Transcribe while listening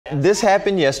this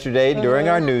happened yesterday during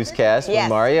our newscast when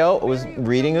Mario was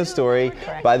reading a story.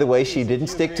 By the way, she didn't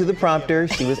stick to the prompter.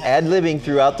 She was ad-libbing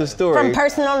throughout the story. From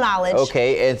personal knowledge.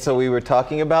 Okay, and so we were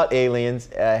talking about aliens.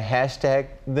 Hashtag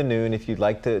the noon if you'd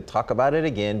like to talk about it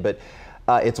again. But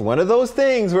it's one of those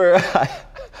things where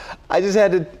I just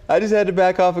had to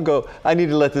back off and go, I need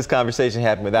to let this conversation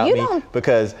happen without me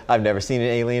because I've never seen an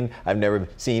alien. I've never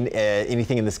seen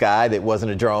anything in the sky that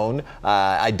wasn't a drone.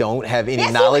 I don't have any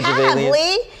knowledge of aliens.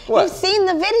 Lee. You've seen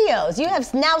the videos. You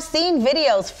have now seen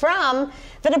videos from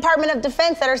the Department of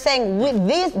Defense that are saying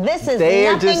this is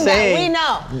nothing that we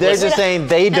know. They're just saying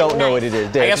they don't know what it is.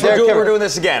 I guess we're doing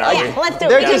this again. Yeah, let's do it.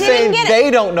 They're just saying they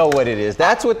don't know what it is.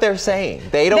 That's what they're saying.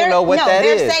 They don't know what that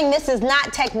is. They're saying this is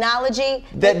not technology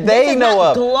that they know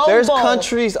of. Global. There's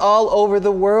countries all over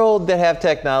the world that have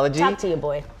technology. Talk to you,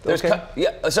 boy.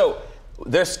 So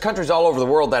there's countries all over the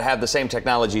world that have the same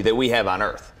technology that we have on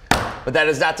Earth. But that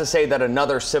is not to say that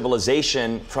another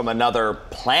civilization from another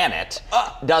planet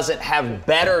doesn't have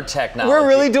better technology. We're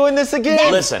really doing this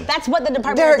again? Listen. That's what the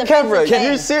Department of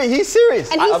Defense is saying. He's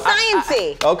serious. And he's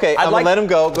sciencey. Okay, I'm gonna let him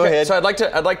go. Go ahead. So I'd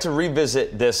like to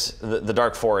revisit the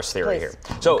dark forest theory here.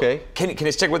 So can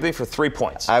you stick with me for 3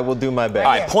 points? I will do my best.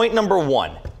 All right, point number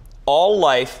 1. All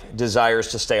life desires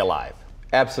to stay alive.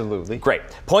 Absolutely. Great.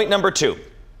 Point number 2.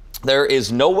 There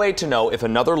is no way to know if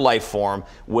another life form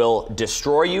will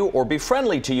destroy you or be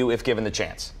friendly to you if given the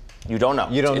chance. You don't know.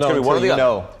 You don't know until you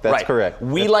know. That's correct.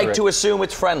 We like to assume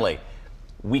it's friendly.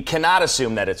 We cannot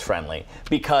assume that it's friendly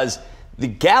because the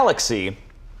galaxy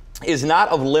is not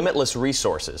of limitless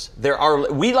resources.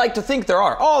 We like to think there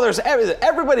are. Oh, there's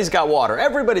everybody's got water.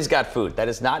 Everybody's got food. That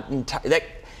is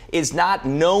not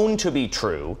known to be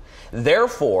true.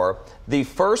 Therefore, the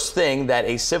first thing that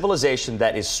a civilization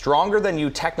that is stronger than you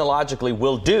technologically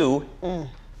will do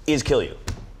is kill you.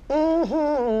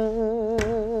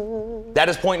 That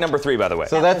is point number 3, by the way.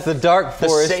 So that's the dark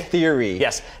forest theory.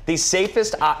 Yes, the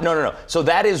safest. No. So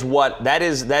that is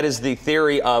the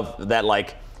theory of that.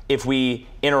 Like, if we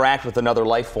interact with another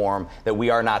life form, that we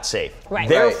are not safe. Right.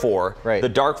 Therefore, the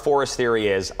dark forest theory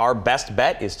is our best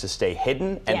bet is to stay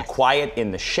hidden and quiet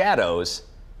in the shadows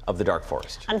of the dark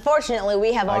forest. Unfortunately,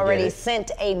 we have already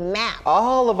sent a map.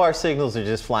 All of our signals are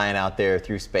just flying out there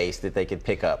through space that they could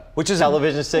pick up. Which is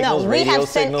television signals, radio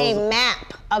signals. We have sent a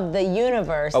map of the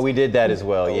universe. Oh, we did that as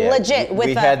well, yeah. Legit.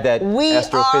 We had that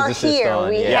astrophysicist on.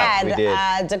 We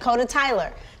had Dakota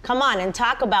Tyler come on and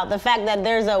talk about the fact that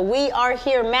there's a We Are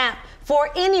Here map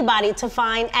for anybody to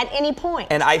find at any point.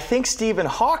 And I think Stephen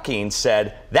Hawking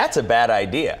said, that's a bad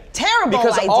idea. Terrible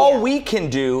idea. Because all we can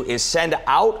do is send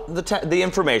out the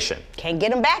information. Can't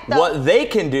get them back, though. What they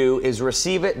can do is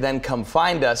receive it, then come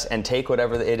find us and take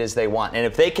whatever it is they want. And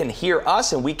if they can hear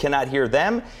us and we cannot hear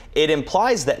them, it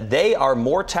implies that they are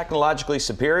more technologically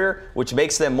superior, which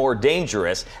makes them more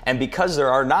dangerous. And because there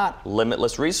are not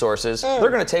limitless resources, they're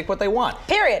going to take what they want.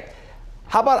 Period.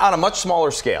 How about on a much smaller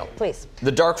scale? Please.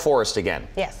 The dark forest again.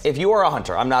 Yes. If you are a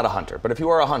hunter, I'm not a hunter, but if you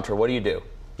are a hunter, what do?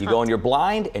 You go and you're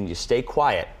blind and you stay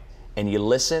quiet and you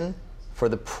listen for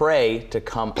the prey to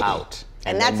come out.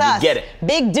 And that's us. You get it.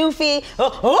 Big doofy.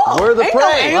 We're the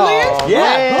prey.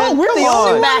 We're the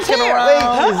only ones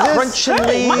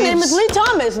here. My name is Lee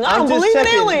Thomas, and I don't believe in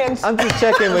aliens. I'm just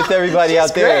checking with everybody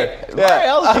out there.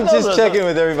 I'm just checking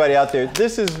with everybody out there.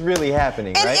 This is really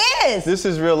happening, right? It is. This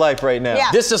is real life right now.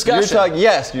 Yeah. This discussion.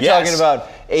 You're talking about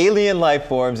alien life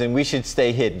forms, and we should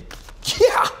stay hidden.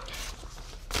 Yeah.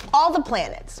 All the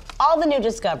planets, all the new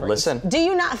discoveries. Listen. Do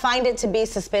you not find it to be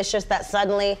suspicious that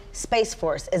suddenly Space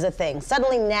Force is a thing?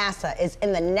 Suddenly NASA is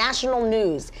in the national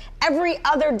news every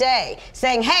other day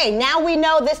saying, hey, now we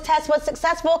know this test was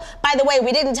successful. By the way,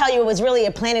 we didn't tell you it was really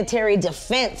a planetary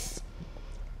defense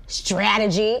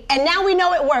strategy, and now we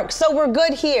know it works, so we're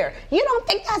good here. You don't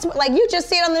think that's what, like, you just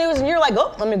see it on the news and you're like,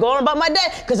 oh, let me go on about my day,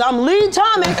 because I'm Lee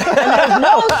Thomas, and there's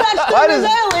no such thing as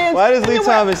aliens. Why does Lee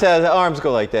Thomas have arms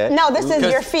go like that? No, this is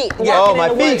your feet. Oh, my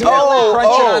feet. My feet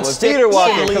are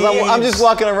walking, because I'm just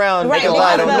walking around because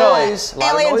I don't know.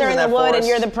 Aliens are in the wood, and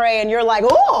you're the prey, and you're like,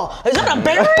 oh, is that a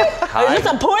berry? Is this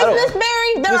a poisonous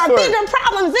berry? There are bigger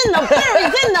problems in the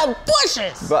berries, in the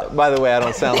bushes. By the way, I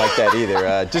don't sound like that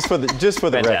either. Just for the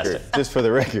record. Just for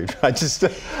the record,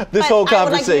 this whole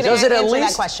conversation. Does it at least?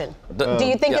 That question. Do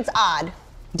you think it's odd?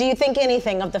 Do you think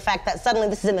anything of the fact that suddenly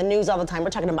this is in the news all the time?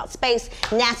 We're talking about space.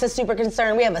 NASA's super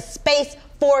concerned. We have a space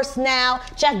force now.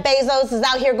 Jeff Bezos is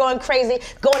out here going crazy,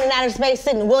 going in outer space,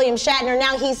 sitting William Shatner.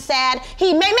 Now he's sad.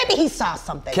 Maybe he saw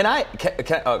something. Can I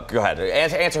go ahead.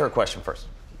 Answer her question first.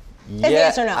 Is it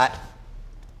yes or no?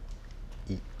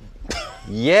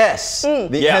 Yes.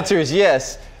 The answer is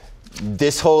yes.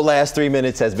 this whole last 3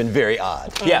 minutes has been very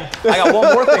odd. Yeah, I got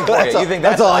one more thing for you. You think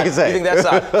that's all I odd? can say. You think that's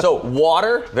odd? So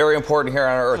water, very important here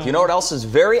on Earth. You know what else is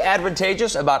very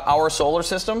advantageous about our solar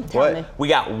system? What? We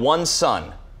got one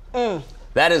sun.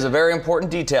 That is a very important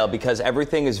detail because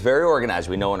everything is very organized.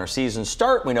 We know when our seasons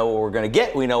start, we know what we're going to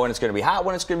get, we know when it's going to be hot,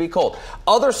 when it's going to be cold.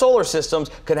 Other solar systems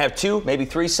can have 2, maybe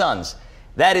 3 suns.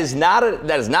 That is not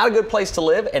a good place to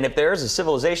live, and if there's a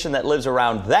civilization that lives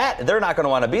around that, they're not going to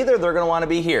want to be there, they're going to want to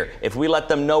be here. If we let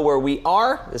them know where we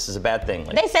are, this is a bad thing.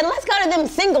 They said, let's go to them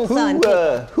single sun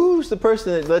people. Who's the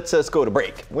person that lets us go to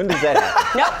break? When does that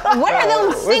happen? No, where are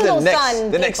them single sun people?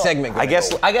 The next segment. I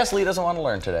guess Lee doesn't want to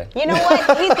learn today. You know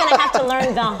what? He's going to have to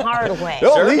learn the hard way.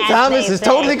 No, Lee Thomas is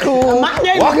totally cool,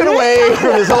 walking away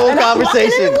from this whole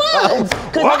conversation.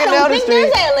 Walking down the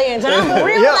street. There's aliens, and I'm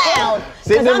real loud.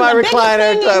 Sitting in my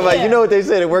recliner, talking about, you know what they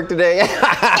said at work today?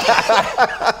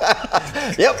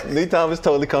 Yep, Lee Thomas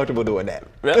totally comfortable doing that.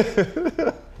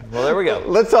 Yep. Well, there we go.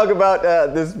 Let's talk about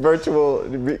this virtual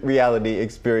reality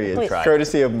experience, Please.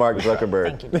 courtesy of Mark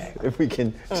Zuckerberg. Thank you, Jay. If we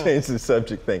can change the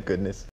subject, thank goodness.